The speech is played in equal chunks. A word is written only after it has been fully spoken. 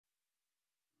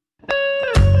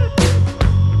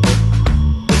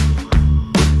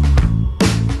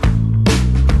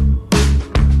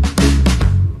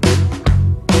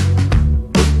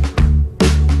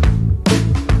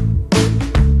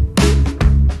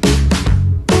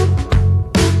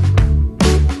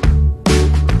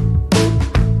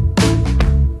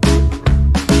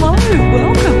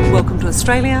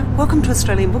Australia, welcome to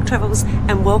Australian Book Travels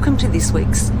and welcome to this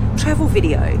week's travel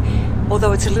video.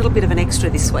 Although it's a little bit of an extra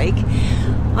this week,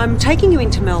 I'm taking you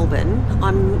into Melbourne.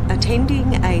 I'm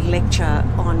attending a lecture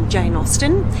on Jane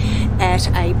Austen at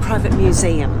a private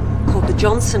museum called the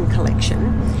Johnson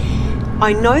Collection.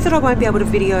 I know that I won't be able to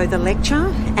video the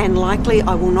lecture and likely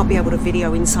I will not be able to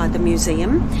video inside the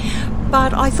museum,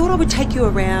 but I thought I would take you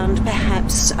around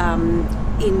perhaps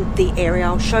in the area.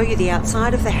 I'll show you the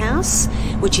outside of the house,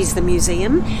 which is the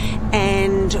museum,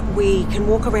 and we can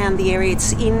walk around the area.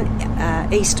 It's in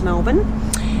East Melbourne,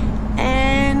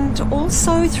 and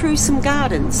also through some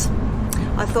gardens.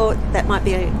 I thought that might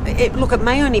be it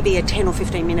may only be a 10 or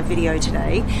 15 minute video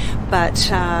today,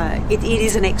 but it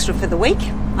is an extra for the week.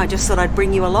 I just thought I'd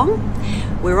bring you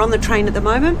along. We're on the train at the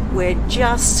moment. We're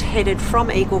just headed from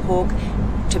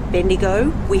Eaglehawk to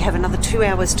Bendigo. We have another 2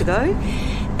 hours to go,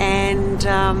 and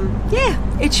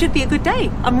yeah, it should be a good day.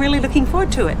 I'm really looking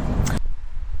forward to it.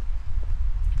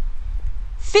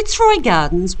 Fitzroy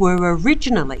Gardens were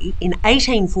originally, in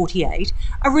 1848,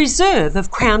 a reserve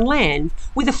of Crown land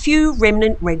with a few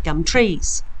remnant red gum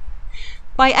trees.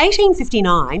 By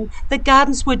 1859, the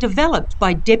gardens were developed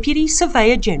by Deputy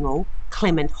Surveyor General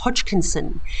Clement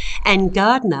Hodgkinson and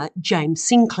Gardener James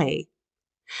Sinclair.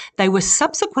 They were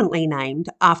subsequently named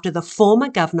after the former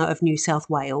Governor of New South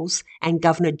Wales and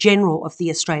Governor-General of the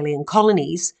Australian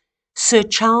Colonies, Sir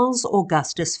Charles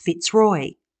Augustus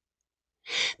Fitzroy.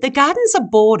 The gardens are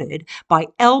bordered by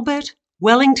Albert,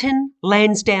 Wellington,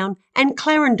 Lansdowne and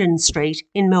Clarendon Street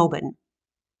in Melbourne.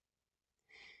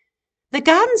 The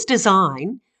garden's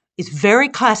design is very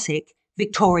classic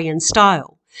Victorian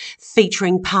style,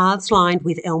 featuring paths lined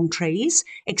with elm trees,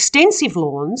 extensive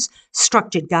lawns,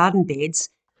 structured garden beds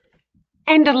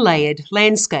and a layered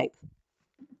landscape.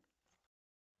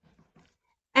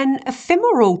 An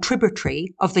ephemeral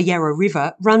tributary of the Yarra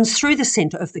River runs through the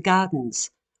centre of the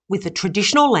gardens, with the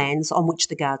traditional lands on which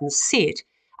the gardens sit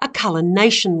are Kulin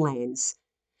Nation lands.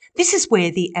 This is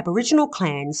where the Aboriginal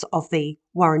clans of the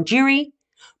Wurundjeri,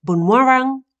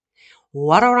 Bunwurrung,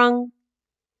 Wadawurrung,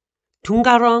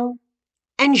 Toongaroong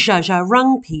and Dja Dja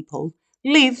Wurrung people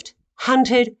lived,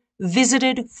 hunted,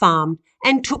 visited, farmed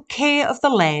and took care of the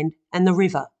land and the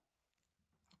river.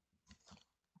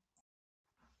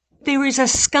 There is a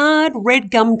scarred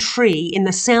red gum tree in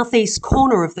the southeast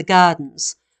corner of the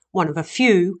gardens, one of a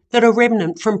few that are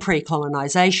remnant from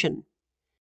pre-colonisation.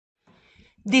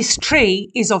 This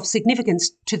tree is of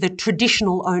significance to the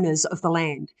traditional owners of the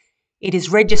land. It is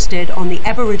registered on the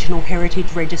Aboriginal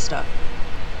Heritage Register.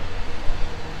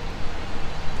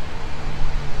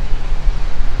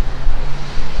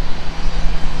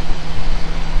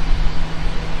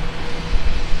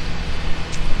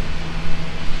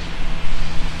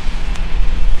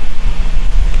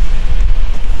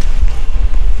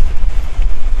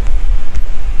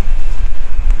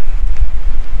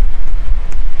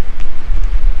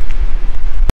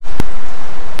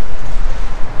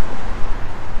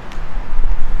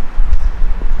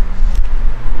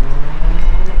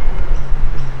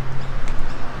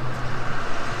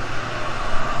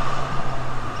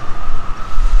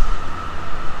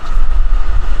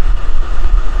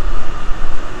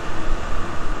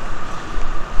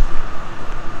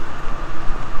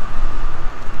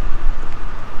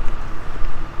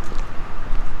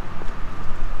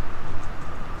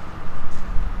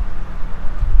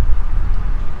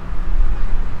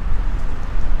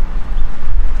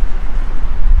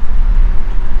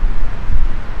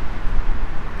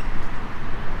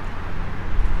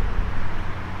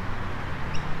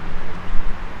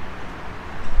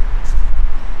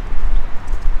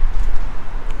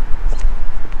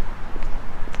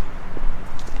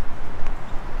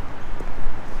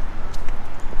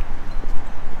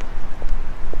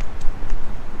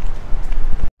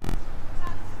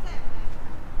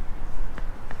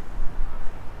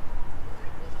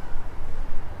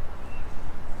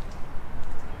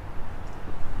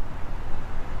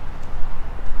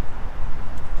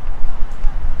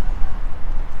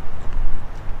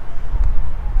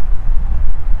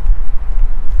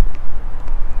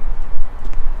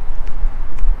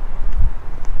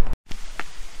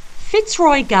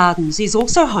 Fitzroy Gardens is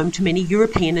also home to many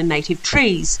European and native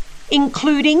trees,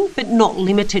 including but not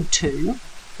limited to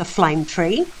the flame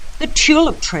tree, the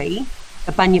tulip tree,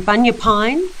 the bunya bunya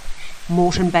pine,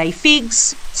 Moreton Bay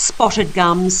figs, spotted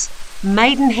gums,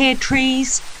 maidenhair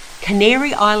trees,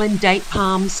 Canary Island date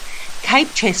palms,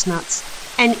 Cape chestnuts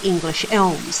and English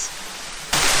elms.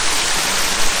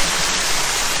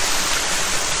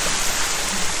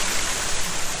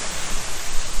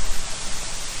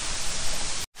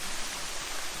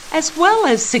 As well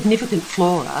as significant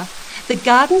flora, The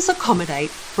gardens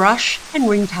accommodate brush and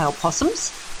ringtail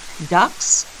possums,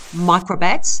 ducks,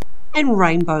 microbats and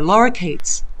rainbow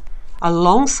lorikeets,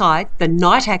 alongside the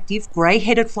night-active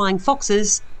grey-headed flying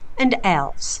foxes and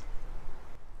owls.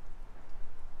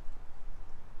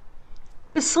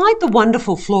 Beside the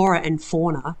wonderful flora and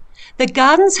fauna, the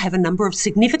gardens have a number of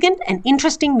significant and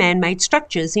interesting man-made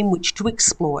structures in which to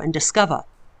explore and discover.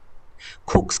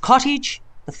 Cook's Cottage,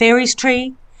 the Fairies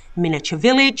Tree, Miniature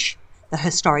Village, the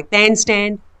Historic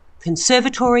Bandstand,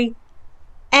 Conservatory,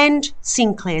 and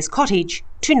Sinclair's Cottage,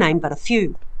 to name but a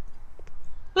few.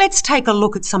 Let's take a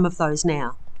look at some of those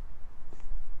now.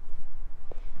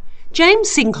 James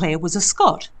Sinclair was a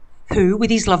Scot who, with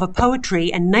his love of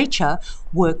poetry and nature,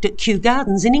 worked at Kew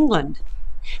Gardens in England.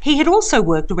 He had also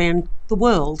worked around the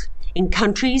world, in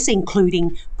countries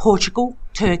including Portugal,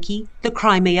 Turkey, the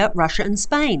Crimea, Russia and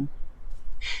Spain.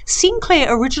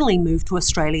 Sinclair originally moved to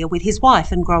Australia with his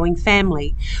wife and growing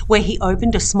family, where he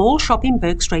opened a small shop in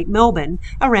Bourke Street, Melbourne,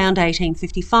 around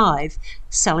 1855,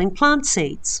 selling plant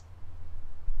seeds.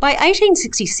 By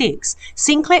 1866,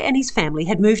 Sinclair and his family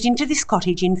had moved into this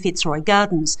cottage in Fitzroy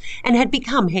Gardens and had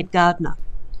become head gardener.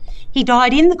 He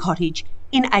died in the cottage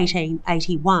in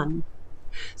 1881.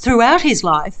 Throughout his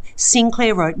life,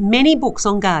 Sinclair wrote many books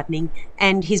on gardening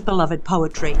and his beloved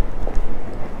poetry.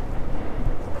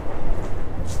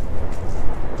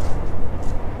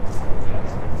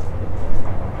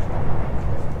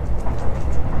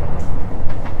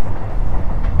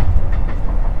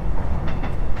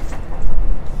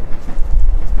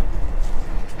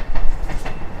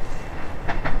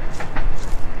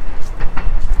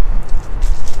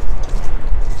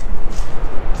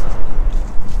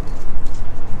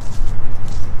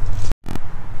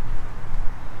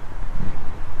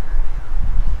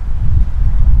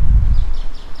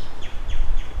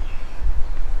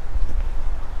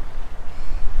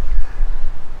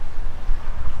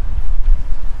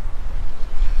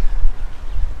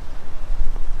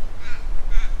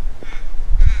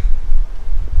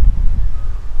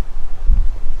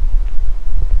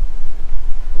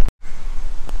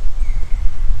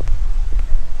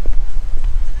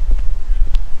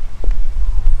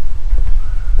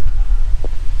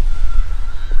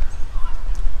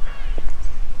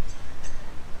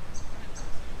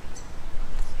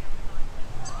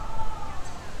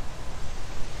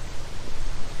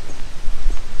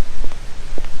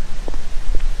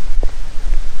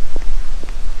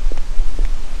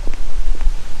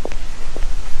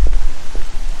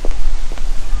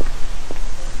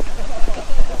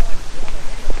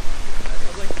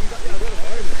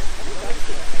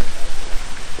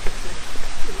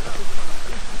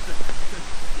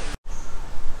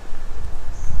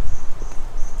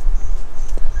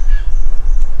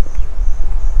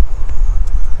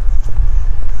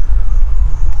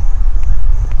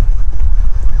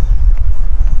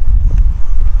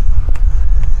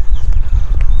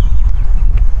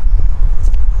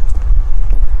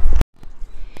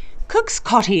 Cook's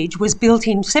Cottage was built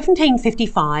in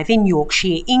 1755 in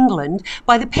Yorkshire, England,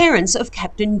 by the parents of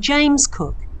Captain James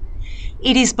Cook.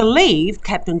 It is believed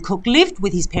Captain Cook lived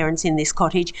with his parents in this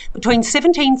cottage between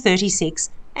 1736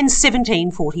 and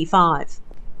 1745.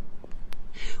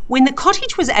 When the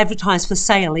cottage was advertised for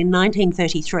sale in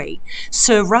 1933,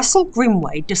 Sir Russell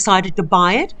Grimwade decided to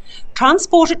buy it,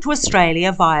 transport it to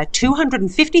Australia via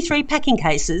 253 packing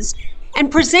cases,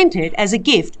 and present it as a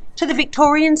gift to the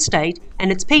Victorian state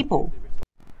and its people.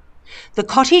 The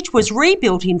cottage was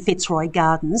rebuilt in Fitzroy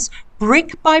Gardens,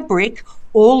 brick by brick,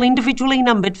 all individually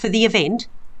numbered for the event.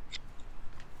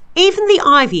 Even the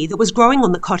ivy that was growing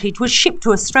on the cottage was shipped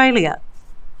to Australia.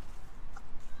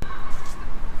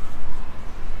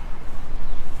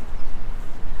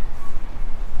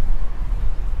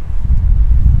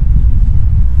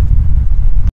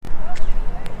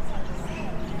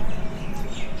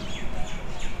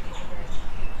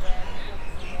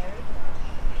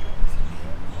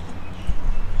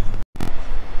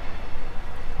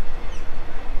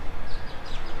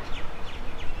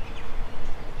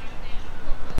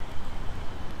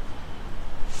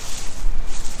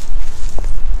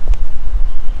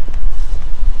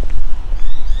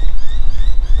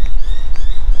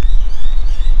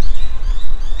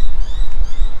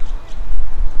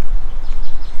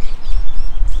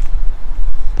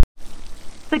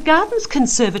 The Gardens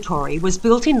Conservatory was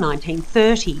built in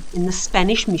 1930 in the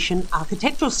Spanish Mission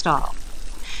architectural style.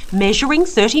 Measuring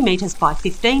 30 metres by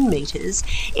 15 metres,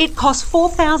 it cost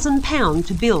 £4,000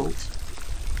 to build.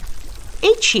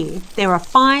 Each year there are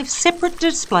 5 separate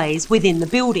displays within the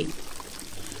building.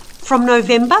 From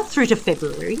November through to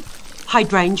February,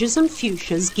 hydrangeas and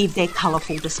fuchsias give their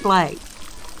colourful display.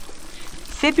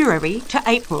 February to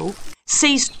April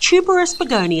sees tuberous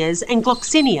begonias and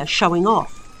gloxinia showing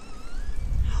off,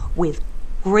 with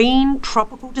green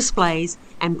tropical displays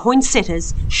and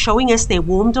poinsettias showing us their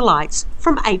warm delights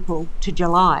from April to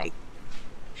July.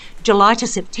 July to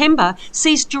September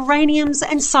sees geraniums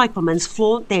and cyclamens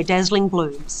flaunt their dazzling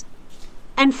blooms.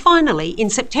 And finally, in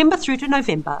September through to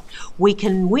November, we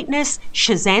can witness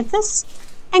schizanthus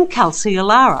and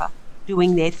calceolara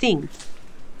doing their thing.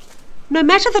 No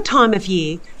matter the time of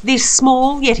year, this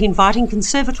small yet inviting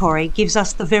conservatory gives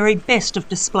us the very best of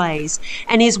displays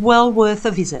and is well worth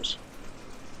a visit.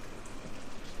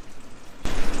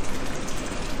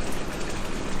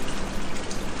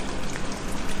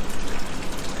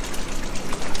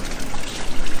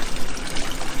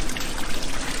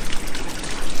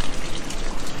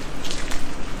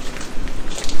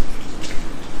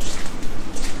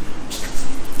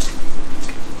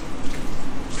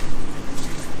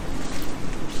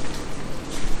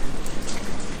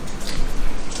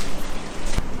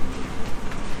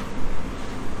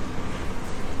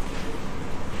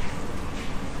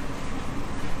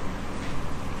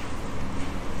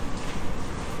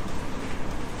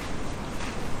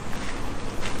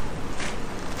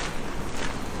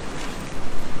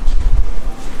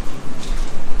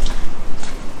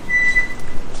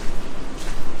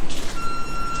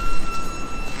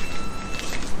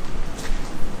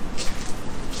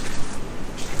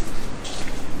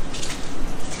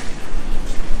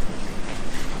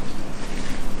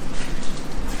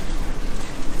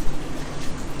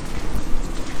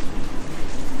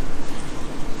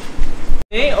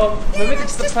 Me or maybe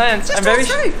it's the plants.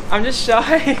 I'm just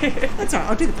shy. That's all right,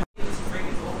 I'll do the plants. Spring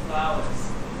is all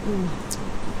flowers.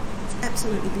 It's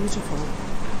absolutely beautiful.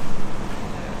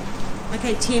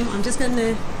 Okay, Tim, I'm just going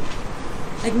to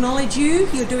acknowledge you.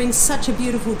 You're doing such a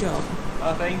beautiful job.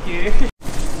 Oh, thank you.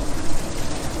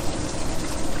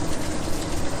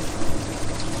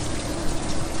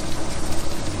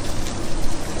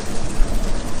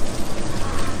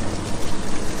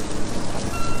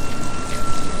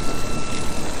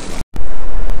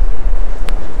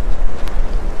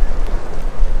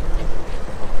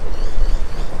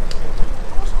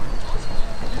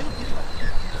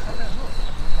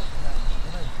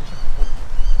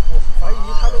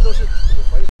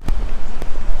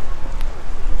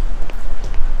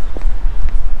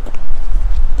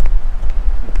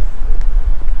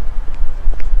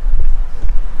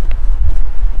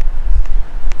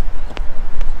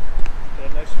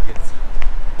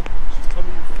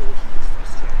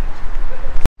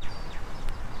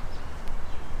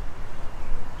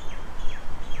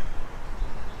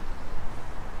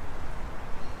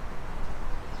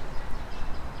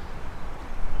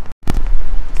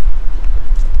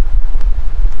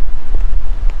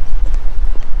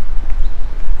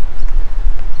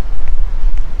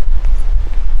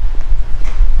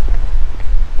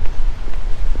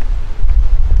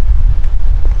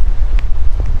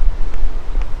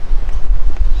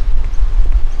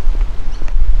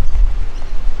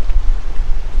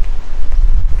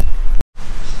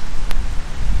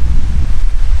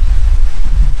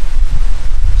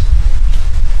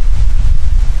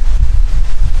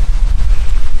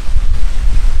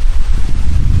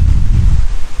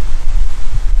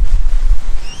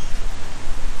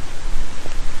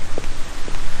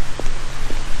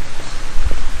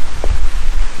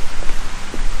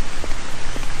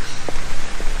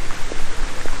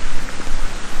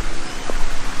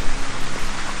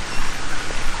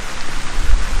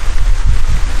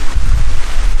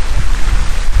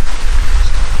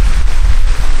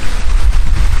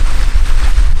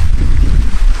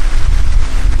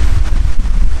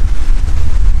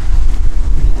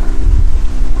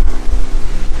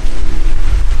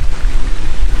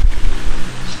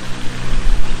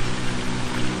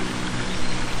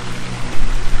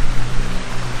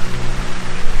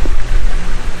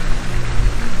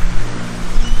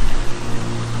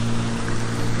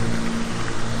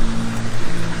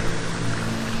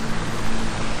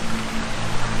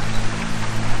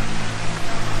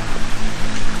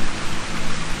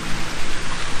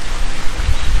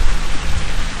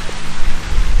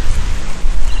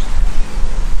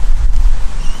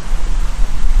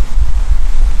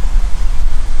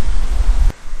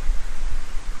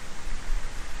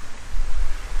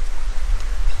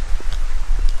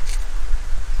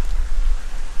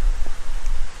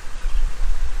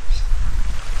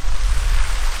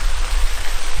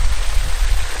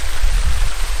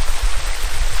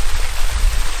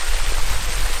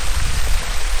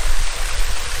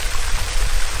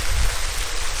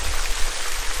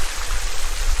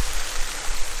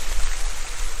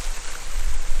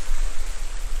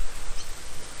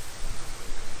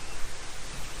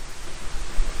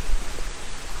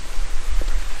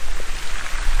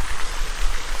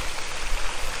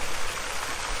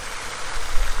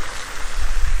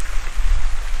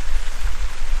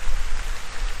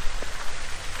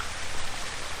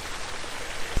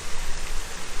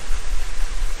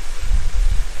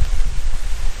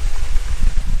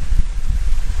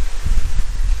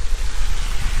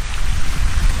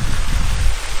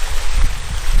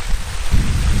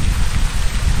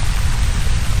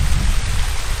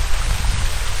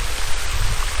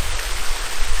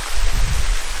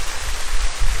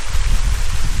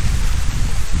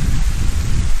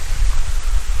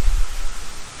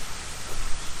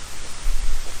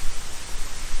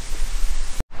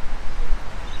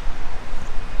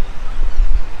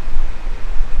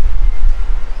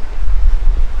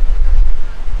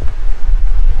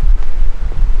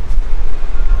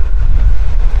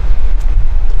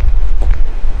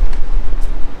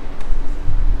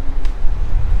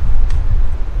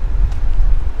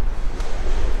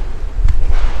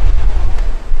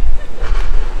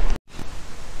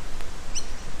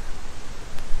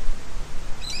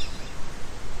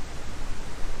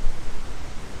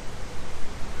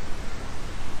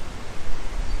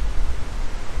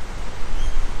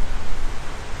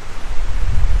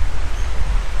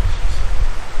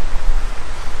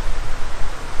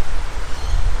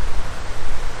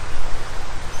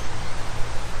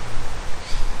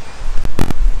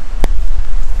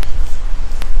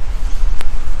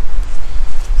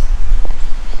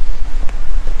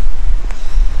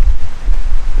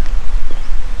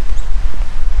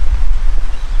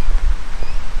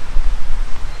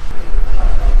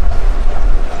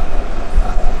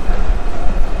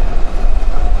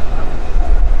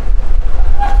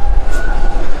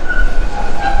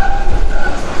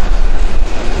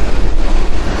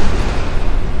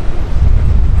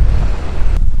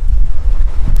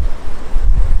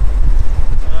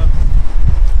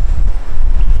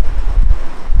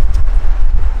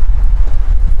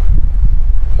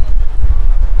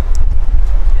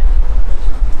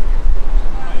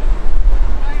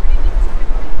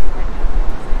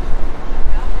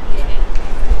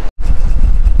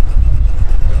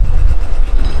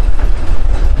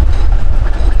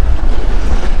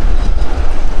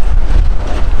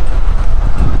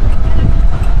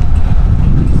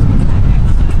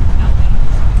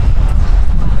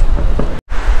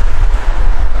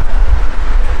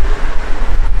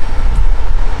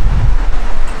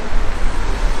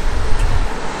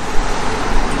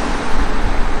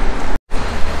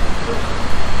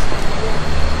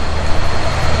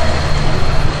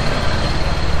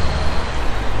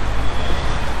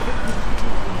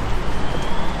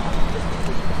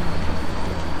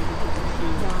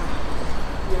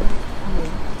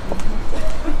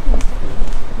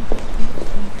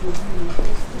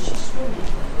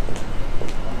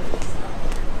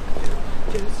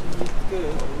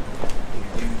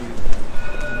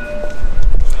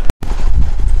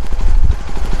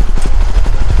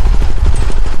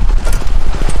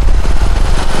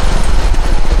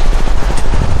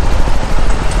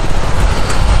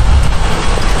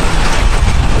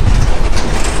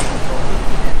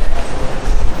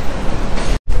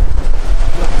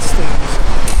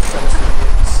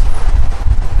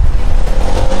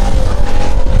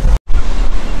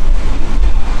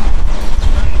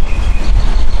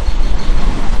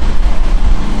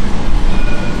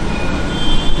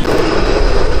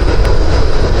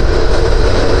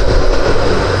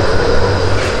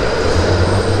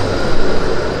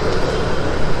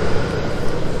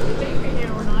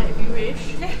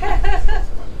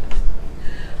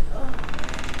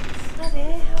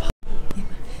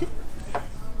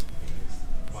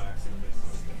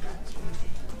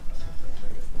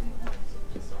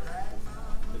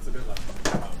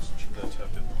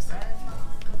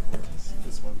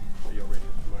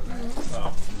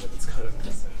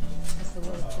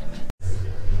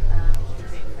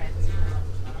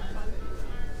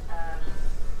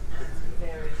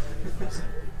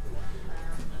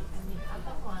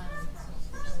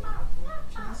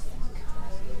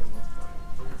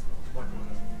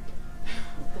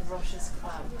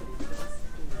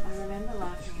 I remember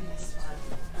liking this one.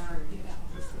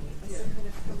 It's a kind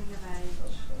of coming of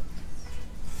age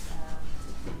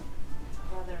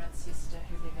brother and sister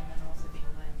who live in the north of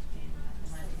England in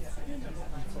the 1970s and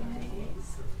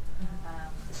 1980s.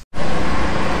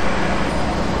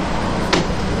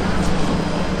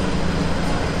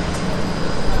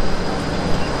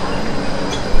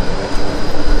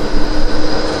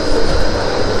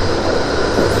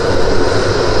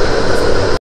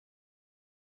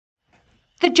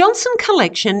 The Johnson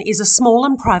Collection is a small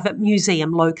and private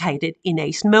museum located in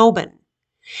East Melbourne.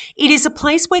 It is a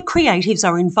place where creatives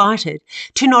are invited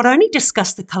to not only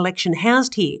discuss the collection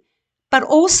housed here, but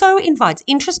also invites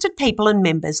interested people and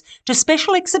members to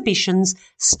special exhibitions,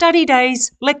 study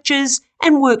days, lectures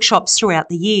and workshops throughout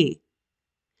the year.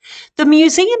 The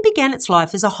museum began its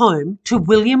life as a home to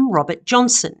William Robert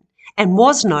Johnson and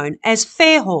was known as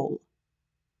Fair Hall.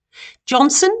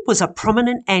 Johnson was a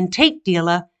prominent antique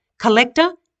dealer,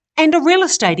 collector and a real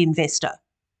estate investor.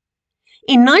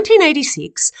 In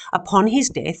 1986, upon his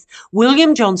death,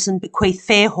 William Johnson bequeathed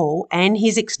Fair Hall and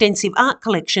his extensive art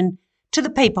collection to the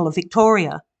people of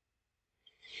Victoria.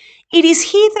 It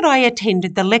is here that I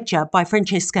attended the lecture by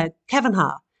Francesca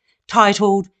Kavannagh,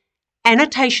 titled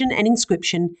Annotation and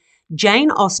Inscription,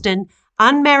 Jane Austen,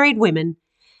 Unmarried Women,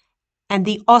 and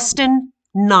the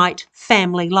Austen-knight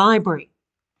Family Library.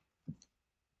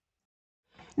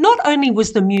 Not only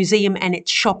was the museum and its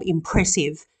shop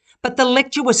impressive, but the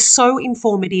lecture was so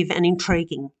informative and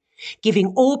intriguing,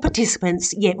 giving all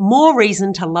participants yet more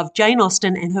reason to love Jane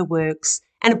Austen and her works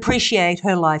and appreciate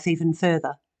her life even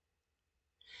further.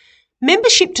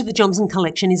 Membership to the Johnson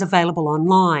Collection is available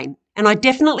online, and I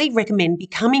definitely recommend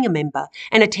becoming a member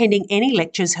and attending any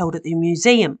lectures held at the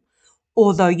museum,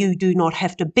 although you do not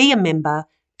have to be a member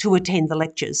to attend the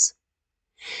lectures.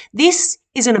 This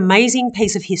is an amazing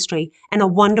piece of history and a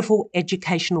wonderful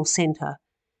educational centre.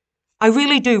 I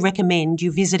really do recommend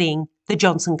you visiting the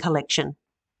Johnson Collection.